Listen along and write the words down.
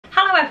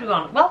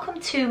everyone, welcome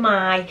to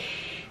my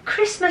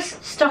Christmas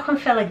stocking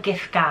filler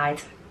gift guide.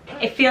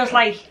 It feels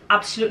like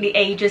absolutely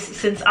ages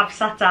since I've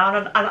sat down,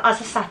 and as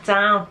I sat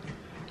down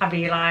I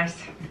realised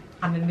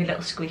I'm in my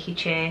little squeaky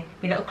chair,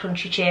 my little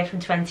crunchy chair from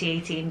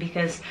 2018,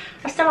 because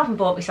I still haven't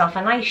bought myself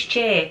a nice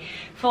chair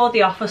for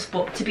the office.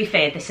 But to be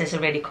fair, this is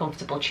a really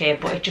comfortable chair,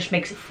 but it just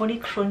makes funny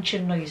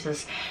crunching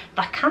noises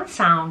that can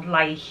sound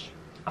like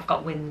I've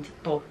got wind,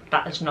 but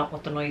that is not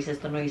what the noise is.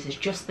 The noise is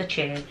just the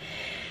chair.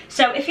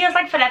 So it feels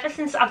like forever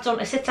since I've done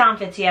a sit down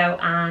video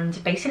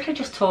and basically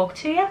just talk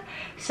to you.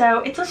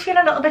 So it does feel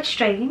a little bit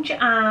strange,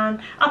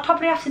 and I'll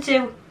probably have to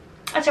do,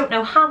 I don't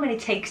know how many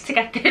takes to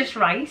get this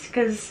right,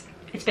 because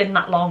it's been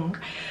that long.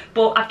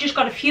 But I've just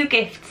got a few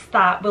gifts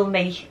that will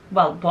make,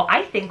 well, what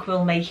I think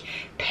will make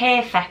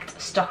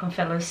perfect stocking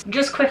fillers.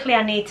 Just quickly,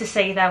 I need to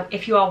say though,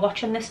 if you are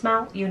watching this,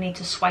 Mel, you need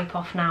to swipe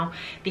off now,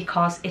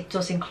 because it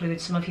does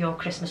include some of your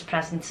Christmas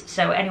presents.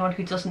 So anyone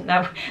who doesn't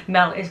know,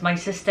 Mel is my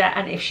sister,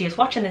 and if she is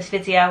watching this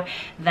video,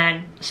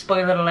 then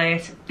spoiler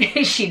alert,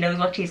 she knows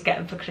what she's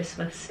getting for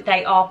Christmas.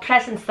 They are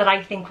presents that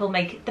I think will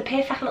make the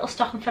perfect little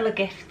stocking filler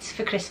gifts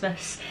for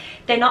Christmas.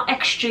 They're not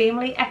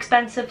extremely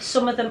expensive.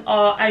 Some of them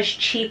are as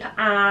cheap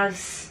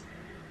as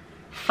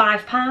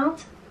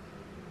 £5,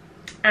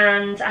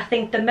 and I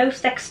think the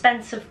most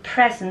expensive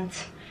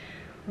present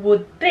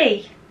would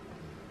be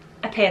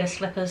a pair of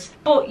slippers,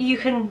 but you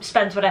can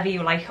spend whatever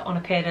you like on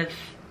a pair of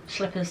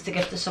slippers to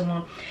give to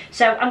someone.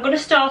 So I'm going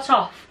to start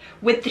off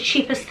with the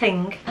cheapest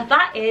thing, and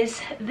that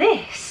is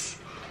this.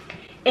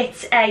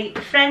 It's a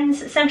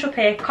Friends Central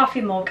Perk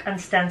coffee mug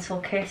and stencil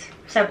kit.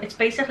 So it's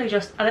basically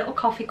just a little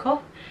coffee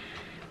cup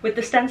with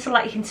the stencil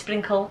that you can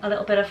sprinkle a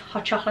little bit of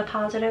hot chocolate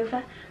powder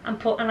over and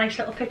put a nice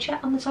little picture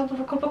on the top of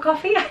a cup of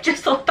coffee. I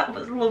just thought that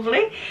was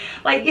lovely.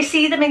 Like, you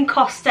see them in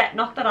Costa.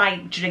 Not that I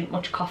drink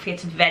much coffee,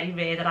 it's very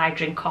rare that I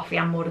drink coffee,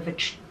 I'm more of a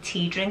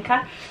tea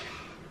drinker.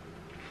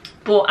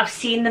 But I've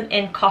seen them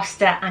in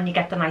Costa, and you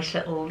get the nice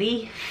little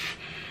leaf,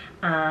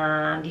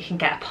 and you can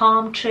get a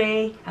palm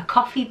tree, a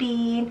coffee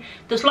bean.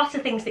 There's lots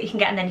of things that you can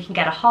get, and then you can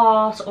get a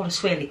heart or a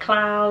swirly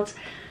cloud.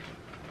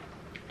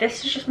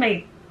 This is just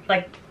made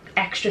like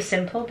extra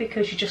simple,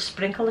 because you just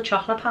sprinkle the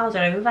chocolate powder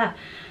over,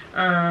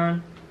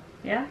 and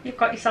yeah, you've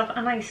got yourself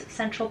a nice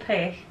Central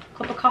Perk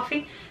cup of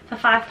coffee for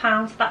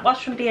 £5. That was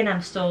from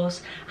B&M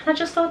stores, and I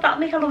just thought that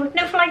would make a lovely, you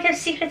know, for like a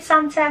Secret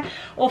Santa,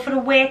 or for a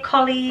work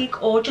colleague,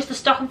 or just a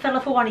stocking filler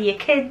for one of your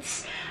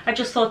kids. I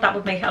just thought that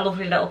would make a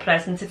lovely little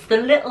present. It's the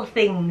little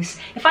things.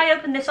 If I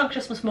opened this on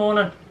Christmas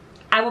morning,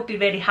 I would be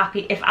really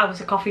happy if I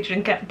was a coffee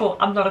drinker, but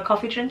I'm not a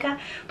coffee drinker,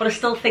 but I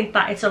still think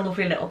that it's a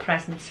lovely little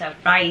present. So,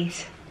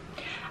 right,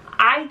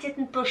 I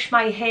didn't brush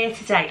my hair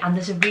today, and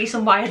there's a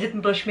reason why I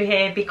didn't brush my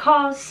hair,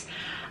 because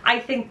I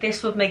think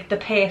this would make the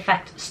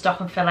perfect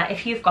stocking filler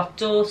if you've got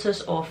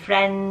daughters or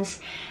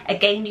friends.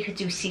 Again, you could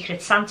do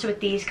Secret Santa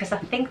with these, because I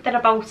think they're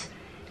about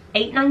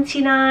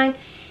 £8.99.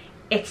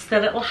 It's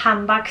the little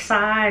handbag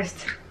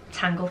sized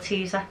tangle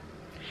teaser.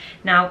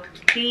 Now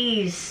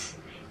these,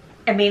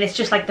 I mean, it's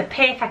just like the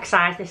perfect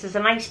size. This is a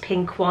nice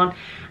pink one,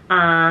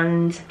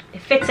 and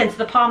it fits into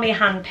the palm of your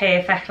hand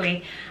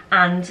perfectly,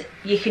 and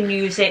you can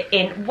use it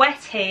in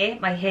wet hair.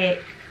 My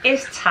hair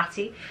is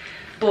tatty,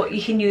 but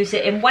you can use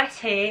it in wet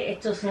hair.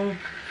 It doesn't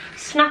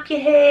snap your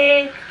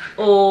hair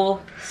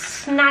or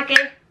snag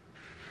it.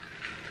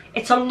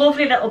 It's a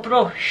lovely little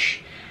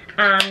brush,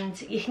 and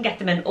you can get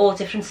them in all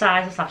different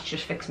sizes. That's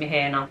just fixed my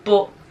hair now,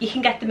 but you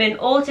can get them in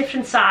all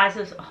different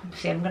sizes. Oh,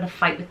 see, I'm going to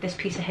fight with this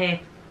piece of hair.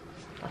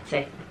 That's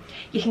it.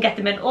 You can get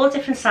them in all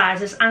different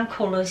sizes and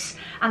colours,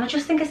 and I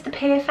just think it's the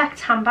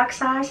perfect handbag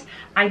size.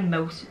 I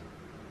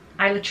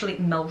literally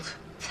melt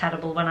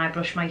terrible when I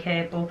brush my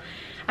hair, but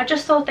I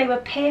just thought they were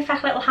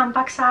perfect little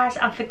handbag size,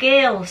 and for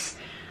girls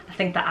I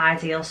think they're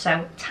ideal.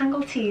 So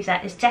tangle teaser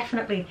is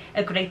definitely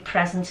a great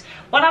present.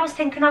 What I was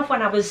thinking of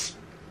when I was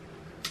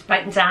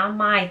writing down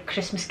my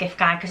Christmas gift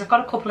guide, because I've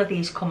got a couple of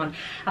these coming.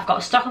 I've got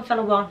a stocking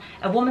filler one,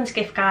 a woman's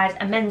gift guide,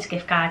 a men's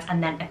gift guide,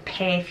 and then a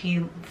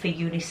perfume for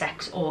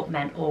unisex or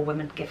men or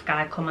women gift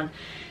guide coming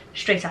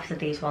straight after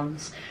these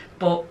ones.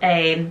 But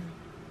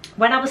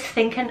when I was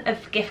thinking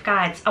of gift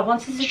guides, I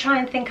wanted to try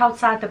and think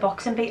outside the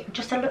box and be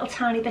just a little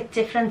tiny bit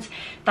different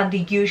than the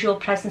usual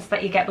presents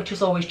that you get, which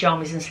was always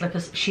jammies and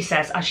slippers, she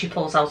says as she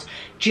pulls out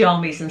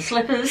jammies and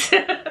slippers.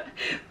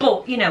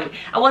 But, you know,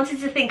 I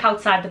wanted to think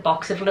outside the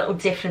box of little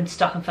different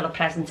stocking filler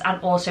presents, and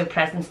also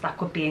presents that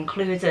could be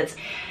included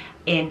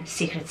in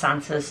Secret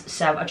Santas.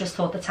 So I just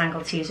thought the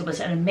tangle teaser was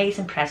an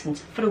amazing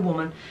present for a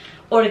woman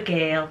or a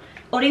girl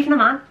or even a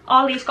man.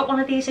 Ollie's got one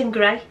of these in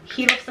grey.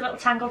 He loves the little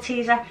tangle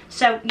teaser.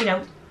 So, you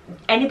know,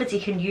 anybody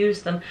can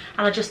use them,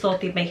 and I just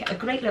thought they'd make a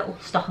great little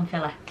stocking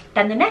filler.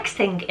 Then the next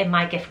thing in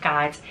my gift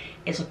guide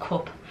is a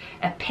cup,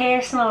 a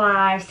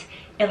personalised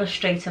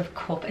illustrative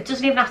cup. It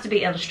doesn't even have to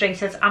be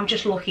illustrated. I'm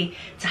just lucky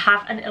to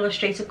have an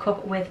illustrated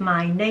cup with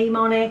my name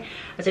on it.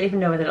 I don't even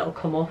know whether it'll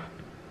come up.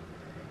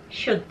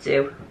 Should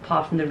do,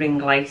 apart from the ring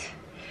light.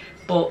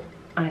 But,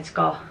 and it's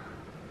got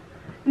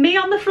me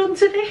on the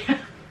front of it.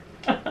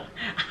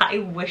 I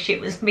wish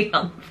it was me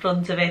on the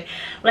front of it.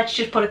 Let's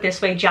just put it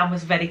this way, Jan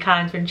was very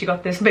kind when she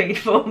got this made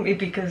for me,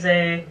 because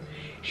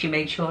she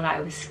made sure I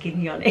was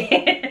skinny on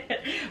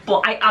it.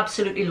 But I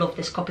absolutely love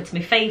this cup. It's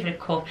my favourite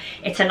cup.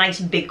 It's a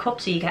nice big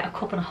cup, so you get a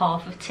cup and a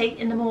half of tea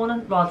in the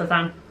morning rather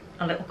than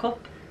a little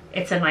cup.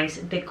 It's a nice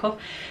big cup.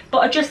 But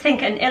I just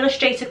think an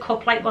illustrated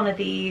cup like one of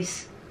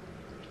these,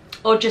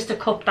 or just a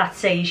cup that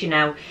says, you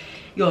know,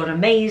 you're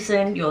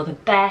amazing, you're the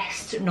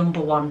best,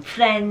 #1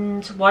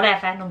 friend,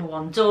 whatever,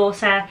 #1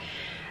 daughter.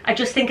 I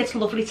just think it's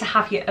lovely to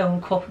have your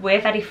own cup.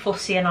 We're very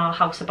fussy in our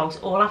house about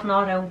all having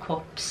our own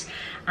cups,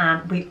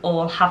 and we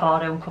all have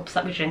our own cups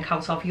that we drink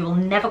out of. You will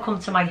never come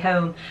to my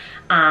home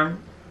and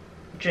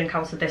drink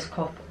out of this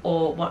cup,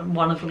 or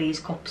one of Lee's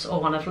cups,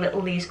 or one of little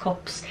Lee's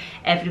cups.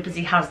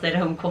 Everybody has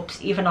their own cups.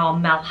 Even our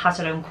Mel has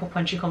her own cup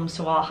when she comes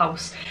to our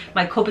house.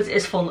 My cupboard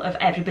is full of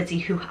everybody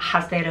who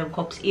has their own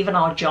cups. Even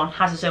our John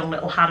has his own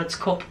little Harrods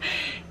cup.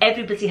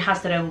 Everybody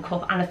has their own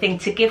cup, and I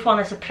think to give one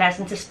as a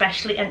present,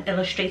 especially an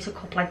illustrated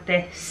cup like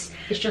this,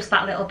 it's just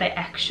that little bit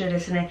extra,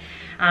 isn't it?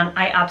 And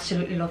I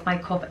absolutely love my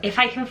cup. If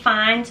I can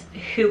find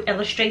who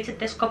illustrated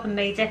this cup and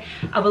made it,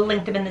 I will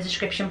link them in the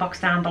description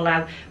box down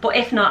below. But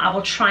if not, I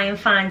will try and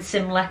find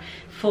similar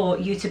for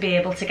you to be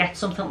able to get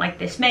something like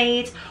this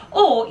made.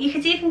 Or you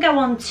could even go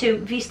on to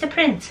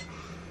Vistaprint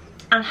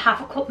and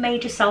have a cup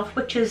made yourself,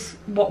 which is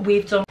what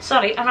we've done.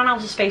 Sorry, I ran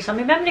out of space on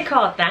my memory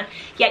card then.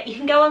 Yeah, you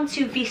can go on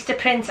to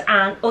Vistaprint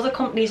and other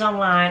companies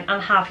online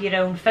and have your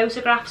own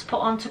photographs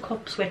put onto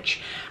cups, which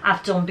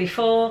I've done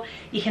before.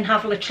 You can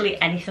have literally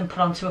anything put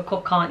onto a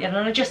cup, can't you? And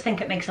I just think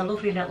it makes a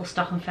lovely little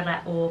stocking filler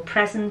or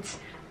present.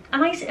 A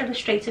nice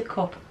illustrated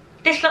cup.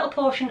 This little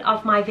portion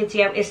of my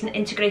video is an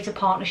integrated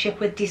partnership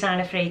with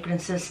Designer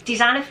Fragrances.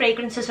 Designer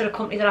Fragrances are a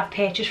company that I've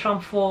purchased from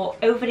for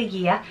over a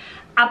year.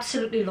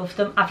 Absolutely love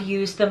them. I've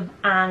used them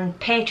and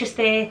purchased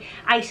their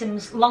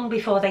items long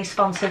before they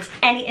sponsored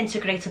any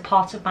integrated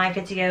part of my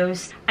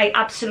videos. I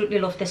absolutely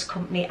love this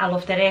company. I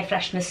love their air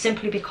fresheners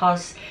simply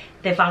because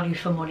they're value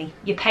for money.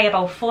 You pay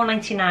about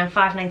 £4.99,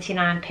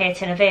 £5.99 per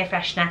tin of air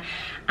freshener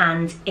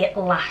and it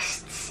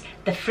lasts.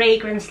 The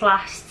fragrance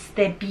lasts.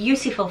 They're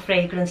beautiful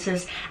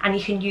fragrances and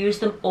you can use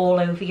them all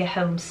over your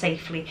home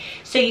safely.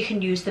 So you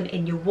can use them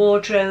in your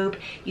wardrobe,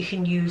 you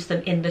can use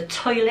them in the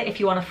toilet if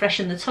you want to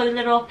freshen the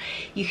toilet up,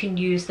 you can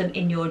use them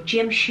in your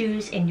gym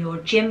shoes, in your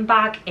gym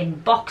bag, in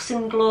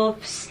boxing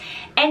gloves,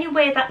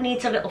 anywhere that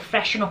needs a little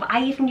freshen up.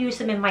 I even use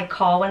them in my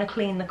car when I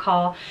clean the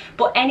car,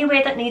 but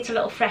anywhere that needs a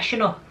little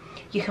freshen up,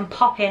 you can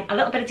pop in a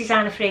little bit of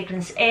Designer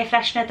Fragrance air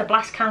freshener, the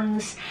blast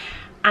cans,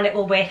 and it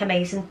will work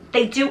amazing.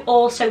 They do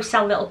also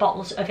sell little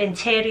bottles of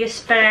interior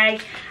spray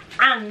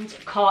and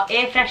car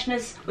air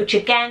fresheners, which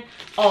again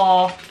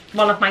are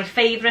one of my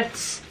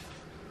favourites.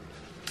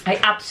 I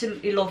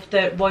absolutely love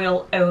the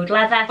Royal Oud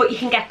Leather, but you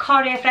can get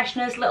car air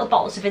fresheners, little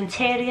bottles of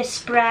interior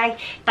spray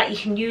that you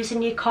can use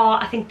in your car.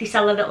 I think they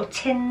sell the little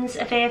tins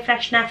of air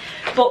freshener,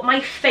 but my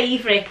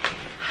favourite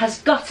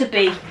has got to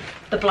be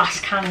the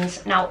blast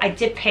cans. Now I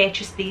did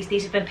purchase these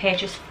have been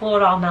purchased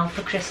for our Mel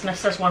for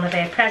Christmas as one of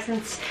their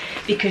presents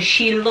because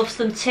she loves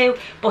them too,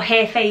 but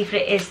her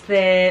favourite is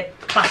the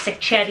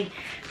classic cherry.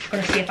 I'm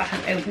going to see if I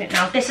can open it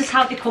now. This is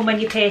how they come when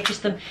you purchase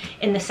them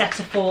in the set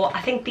of 4.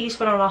 I think these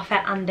were on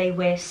offer and they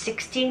were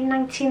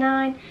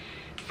 £16.99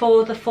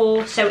 for the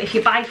 4, so if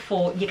you buy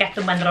 4 you get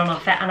them when they're on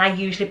offer, and I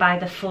usually buy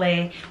the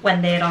flare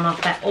when they're on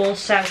offer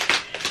also.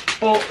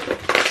 But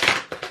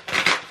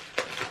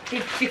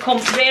they've become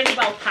really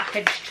well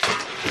packaged,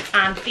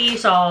 and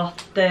these are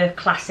the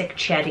classic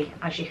cherry,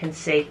 as you can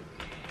see.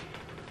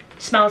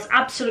 Smells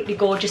absolutely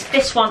gorgeous.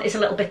 This one is a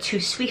little bit too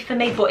sweet for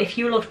me, but if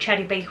you love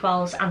cherry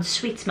bakewells and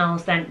sweet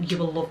smells, then you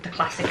will love the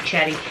classic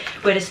cherry.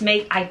 Whereas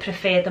me, I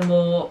prefer the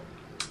more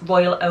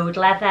Royal Oud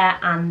Leather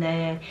and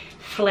the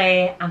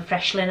Flare and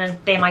Fresh Linen.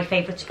 They're my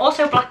favourites.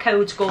 Also Black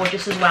Oud's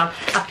gorgeous as well.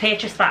 I've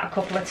purchased that a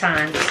couple of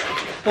times.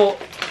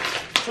 But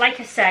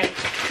like I say,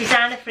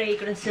 Designer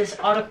Fragrances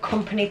are a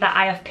company that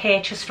I have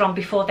purchased from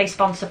before they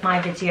sponsored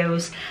my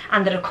videos,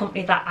 and they're a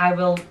company that I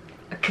will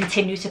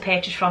continue to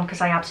purchase from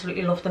because I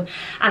absolutely love them.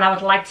 And I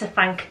would like to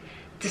thank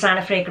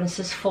Designer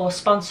Fragrances for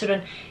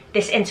sponsoring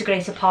this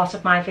integrated part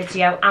of my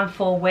video and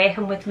for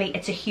working with me.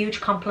 It's a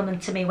huge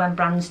compliment to me when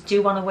brands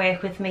do want to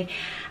work with me,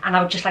 and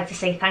I would just like to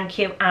say thank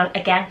you. And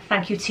again,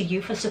 thank you to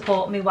you for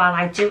supporting me while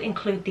I do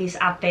include these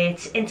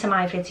adverts into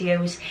my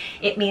videos.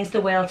 It means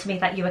the world to me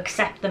that you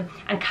accept them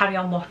and carry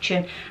on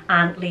watching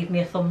and leave me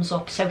a thumbs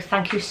up, so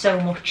thank you so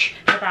much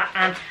for that.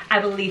 And I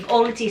will leave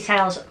all the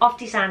details of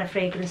Designer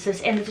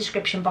Fragrances in the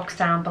description box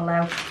down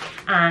below,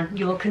 and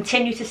you will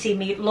continue to see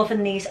me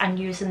loving these and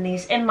using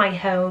these in my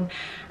home.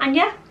 And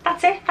yeah,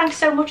 that's it. Thanks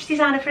so much,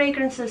 Designer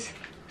Fragrances.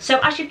 So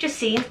as you've just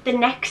seen, the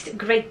next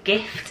great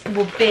gift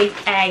will be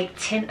a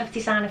tin of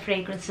Designer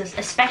Fragrances,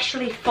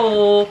 especially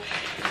for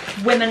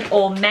women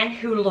or men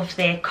who love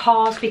their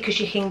cars, because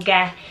you can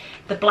get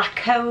the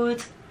Black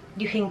Oud,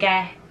 you can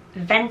get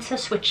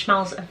Ventus, which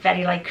smells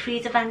very like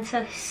Creed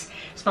Ventus.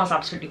 Smells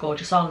absolutely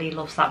gorgeous. Ollie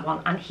loves that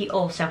one, and he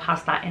also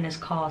has that in his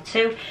car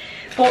too.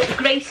 But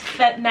great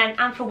for men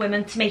and for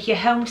women to make your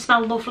home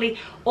smell lovely,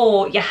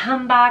 or your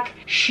handbag,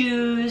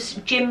 shoes,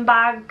 gym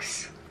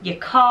bags, your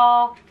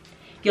car,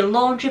 your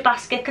laundry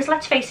basket, because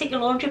let's face it, your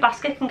laundry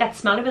basket can get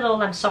smelly with all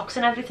them socks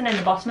and everything in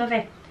the bottom of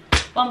it.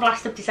 One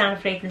blast of designer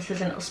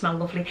fragrances and it'll smell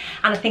lovely,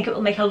 and I think it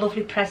will make a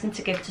lovely present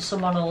to give to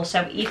someone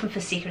also, even for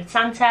Secret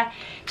Santa.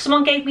 If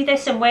someone gave me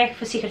this and worked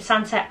for Secret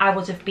Santa, I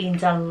would have been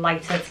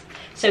delighted.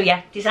 So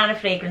yeah, designer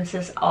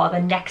fragrances are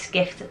the next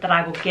gift that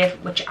I will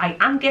give, which I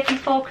am giving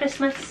for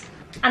Christmas.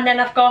 And then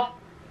I've got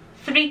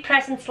 3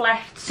 presents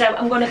left, so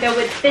I'm going to go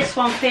with this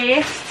one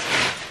first,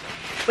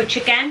 which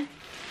again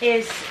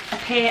is a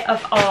pair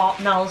of our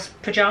Mel's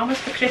pyjamas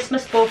for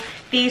Christmas, but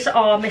these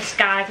are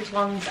misguided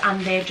ones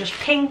and they're just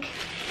pink.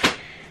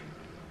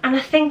 And I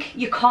think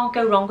you can't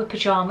go wrong with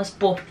pyjamas,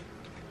 but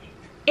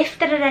if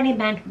there are any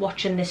men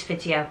watching this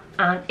video,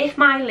 and if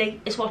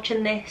Miley is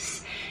watching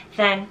this,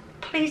 then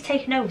please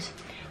take note.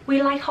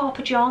 We like our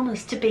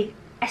pyjamas to be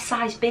a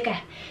size bigger.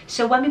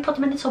 So when we put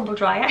them in the tumble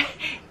dryer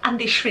and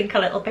they shrink a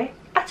little bit,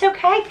 that's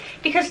okay.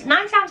 Because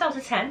 9 times out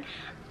of 10,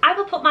 I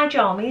will put my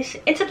jammies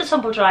into the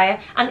tumble dryer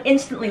and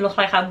instantly look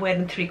like I'm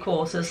wearing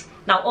 3/4.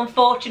 Now,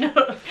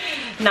 unfortunately,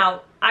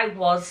 I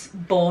was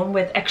born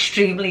with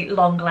extremely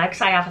long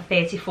legs. I have a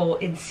 34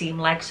 inseam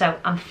leg, so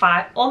I'm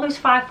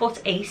almost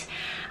 5'8",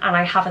 and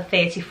I have a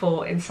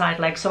 34 inside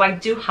leg, so I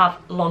do have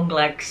long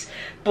legs.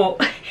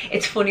 But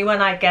it's funny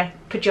when I get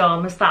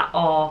pyjamas that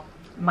are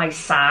my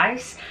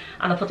size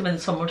and I put them in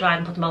the tumble dryer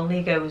and put them on, and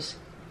he goes,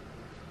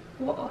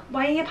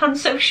 why are your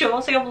pants so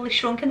short? They obviously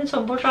shrunk in the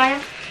tumble dryer.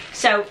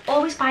 So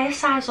always buy a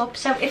size up.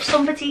 So if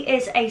somebody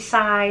is a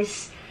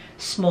size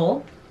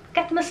small,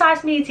 get them a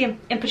size medium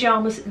in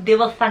pyjamas. They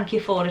will thank you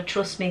for it,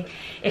 trust me.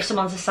 If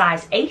someone's a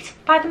size 8,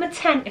 buy them a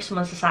 10. If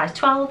someone's a size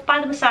 12, buy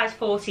them a size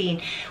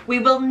 14. We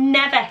will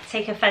never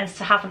take offence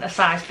to having a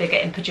size bigger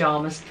in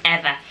pyjamas,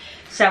 ever.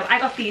 So I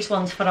got these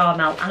ones for our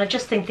Mel, and I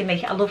just think they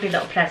make it a lovely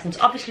little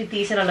present. Obviously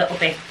these are a little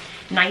bit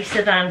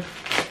nicer than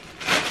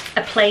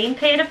a plain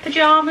pair of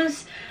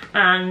pyjamas,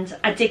 and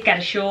I did get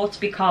a short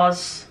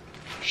because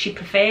she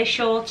prefers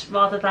short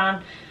rather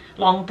than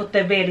long, but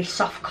they're really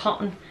soft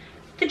cotton.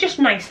 They're just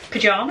nice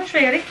pyjamas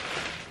really.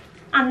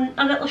 And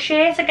a little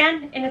shirt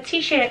again in a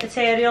t-shirt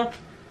material,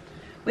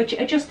 which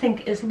I just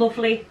think is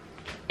lovely,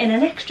 in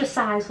an extra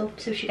size up,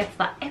 so she gets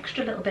that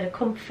extra little bit of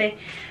comfy.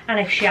 And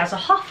if she has a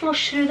hot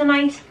flush through the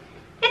night,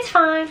 it's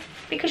fine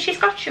because she's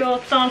got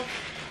shorts on.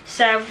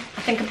 So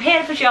I think a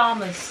pair of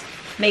pyjamas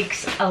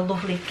makes a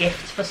lovely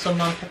gift for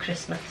someone for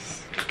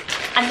Christmas.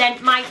 And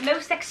then my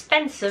most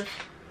expensive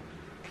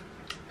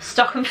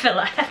stocking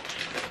filler,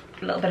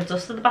 a little bit of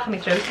dust at the back of my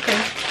throat, I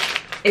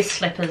think, is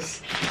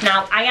slippers.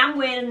 Now I am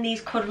wearing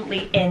these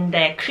currently in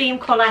their cream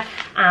colour,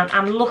 and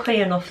I'm lucky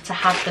enough to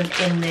have them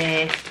in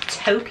their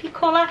taupey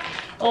colour.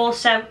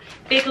 Also,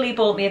 Big Lee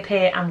bought me a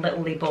pair and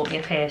Little Lee bought me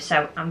a pair,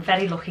 so I'm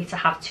very lucky to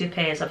have 2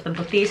 pairs of them.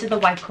 But these are the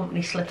White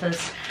Company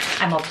slippers.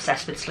 I'm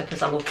obsessed with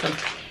slippers, I love them.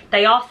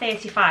 They are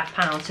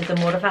 £35, so they're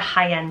more of a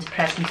high-end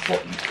present,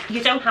 but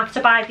you don't have to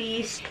buy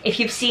these.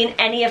 If you've seen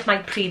any of my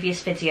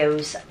previous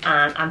videos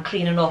and I'm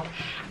cleaning up,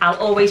 I'll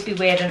always be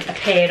wearing a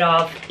pair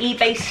of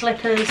eBay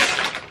slippers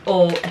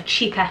or a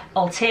cheaper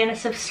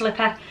alternative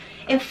slipper.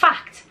 In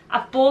fact,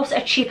 I've bought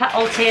a cheaper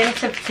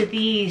alternative to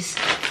these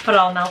for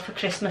our Mel for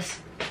Christmas.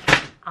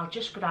 I'll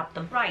just grab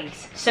them. Right,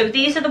 so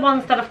these are the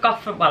ones that I've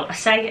got from, well, I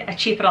say a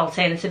cheaper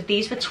alternative.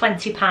 These were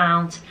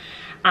 £20,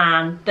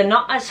 and they're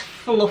not as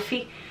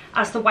fluffy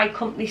as the White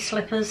Company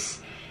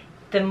slippers.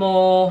 They're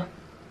more,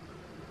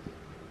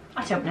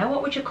 I don't know,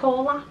 what would you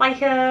call that?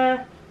 Like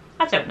a,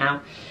 I don't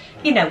know.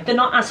 You know, they're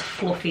not as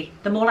fluffy.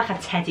 They're more like a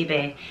teddy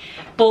bear.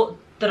 But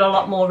they're a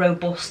lot more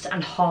robust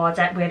and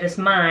harder, whereas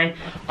mine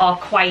are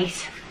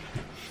quite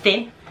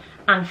thin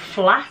and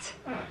flat,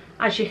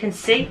 as you can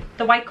see,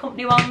 the White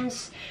Company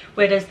ones.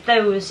 Whereas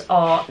those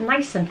are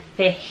nice and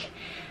thick,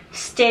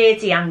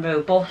 sturdy and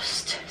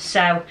robust.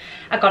 So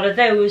I got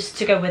those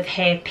to go with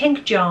her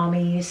pink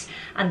jammies,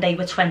 and they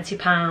were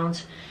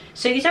 £20.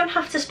 So you don't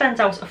have to spend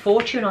out a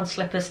fortune on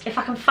slippers. If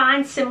I can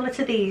find similar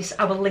to these,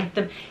 I will link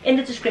them in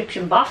the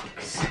description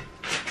box.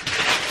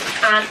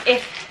 And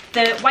if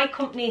the White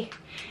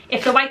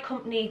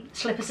Company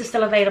slippers are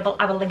still available,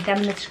 I will link them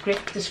in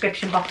the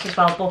description box as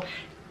well. But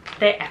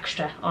they're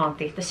extra, aren't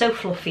they? They're so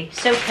fluffy,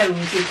 so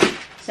cozy.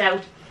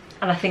 So,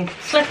 and I think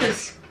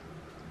slippers,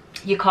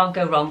 you can't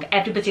go wrong.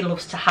 Everybody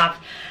loves to have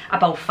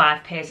about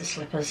 5 pairs of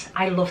slippers.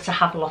 I love to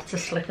have lots of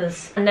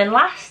slippers. And then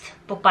last,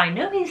 but by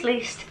no means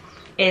least,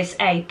 is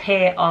a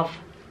pair of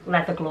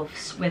leather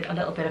gloves with a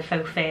little bit of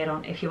faux fur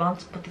on if you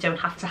want, but they don't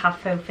have to have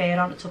faux fur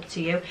on, it's up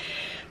to you.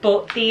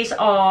 But these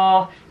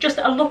are just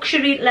a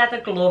luxury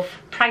leather glove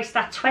priced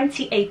at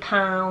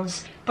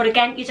 £28. But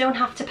again, you don't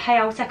have to pay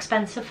out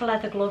expensive for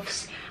leather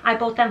gloves. I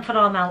bought them for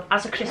our Mel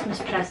as a Christmas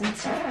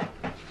present.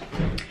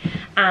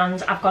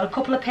 And I've got a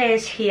couple of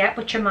pairs here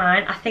which are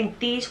mine. I think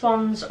these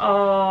ones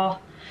are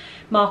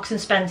Marks and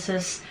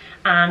Spencer's,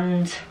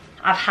 and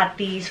I've had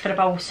these for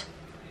about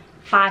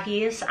 5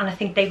 years, and I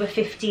think they were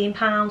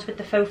 £15 with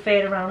the faux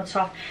fur around the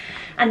top.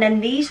 And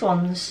then these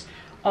ones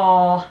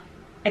are,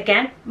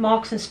 again,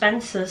 Marks and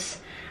Spencer's,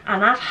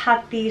 and I've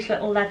had these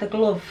little leather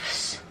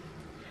gloves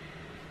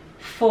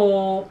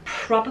for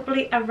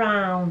probably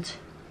around,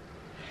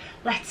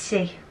 let's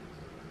see,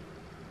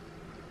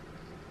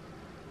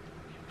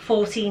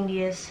 14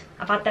 years.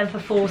 I've had them for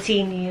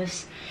 14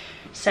 years.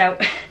 So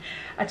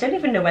I don't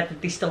even know whether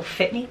they still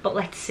fit me, but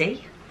let's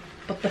see.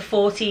 But they're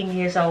 14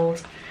 years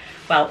old.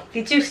 Well,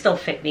 they do still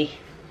fit me,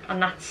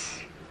 and that's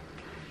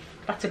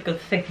a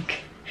good thing.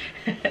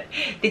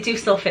 They do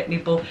still fit me,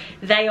 but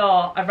they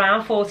are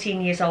around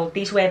 14 years old.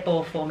 These were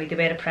bought for me, they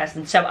were a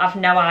present, so I've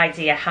no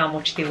idea how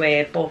much they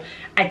were, but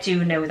I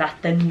do know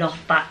that they're not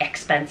that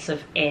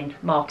expensive in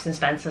Marks and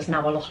Spencer's.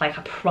 Now I look like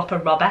a proper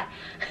robber.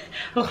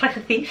 I look like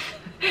a thief.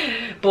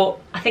 But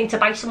I think to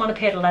buy someone a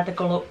pair of leather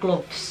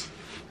gloves,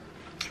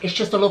 it's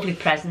just a lovely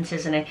present,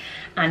 isn't it?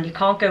 And you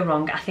can't go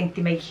wrong. I think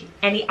they make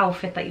any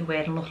outfit that you're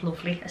wearing look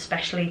lovely,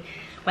 especially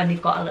when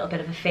they've got a little bit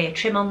of a fur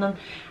trim on them,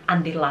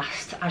 and they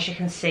last. As you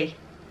can see,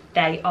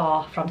 they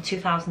are from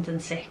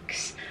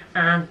 2006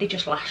 and they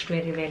just last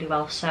really, really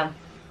well. So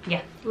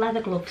yeah,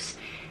 leather gloves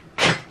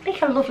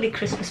make a lovely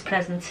Christmas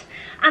present.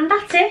 And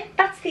that's it.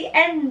 That's the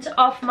end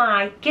of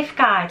my gift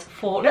guide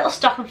for little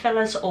stocking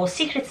fillers or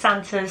Secret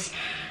Santas,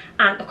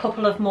 and a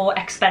couple of more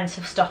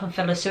expensive stocking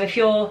fillers. So if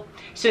you're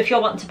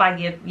wanting to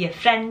buy your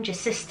friend, your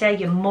sister,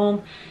 your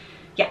mum,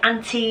 your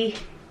auntie,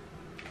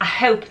 I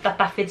hope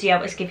that video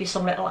has given you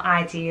some little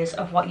ideas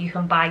of what you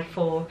can buy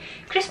for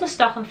Christmas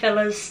stocking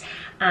fillers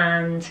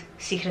and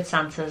Secret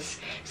Santas.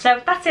 So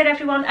that's it,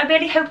 everyone. I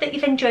really hope that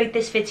you've enjoyed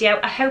this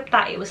video. I hope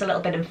that it was a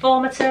little bit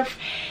informative.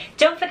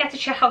 Don't forget to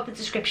check out the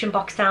description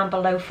box down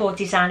below for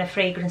Designer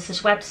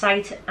Fragrance's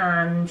website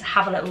and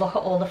have a little look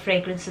at all the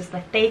fragrances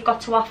that they've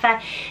got to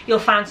offer. You'll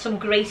find some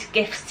great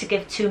gifts to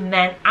give to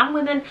men and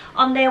women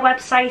on their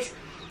website.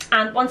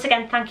 And once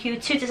again, thank you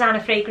to Designer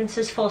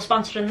Fragrances for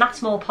sponsoring that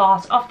small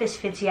part of this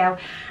video,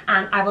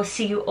 and I will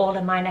see you all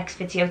in my next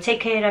video.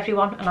 Take care,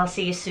 everyone, and I'll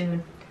see you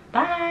soon.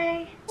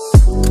 Bye.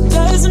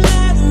 Doesn't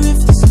matter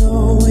if the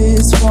snow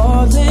is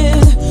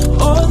falling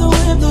or the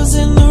wind blows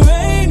and the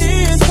rain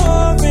is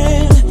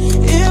pouring,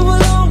 it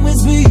will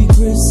always be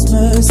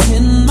Christmas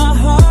in my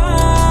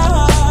heart.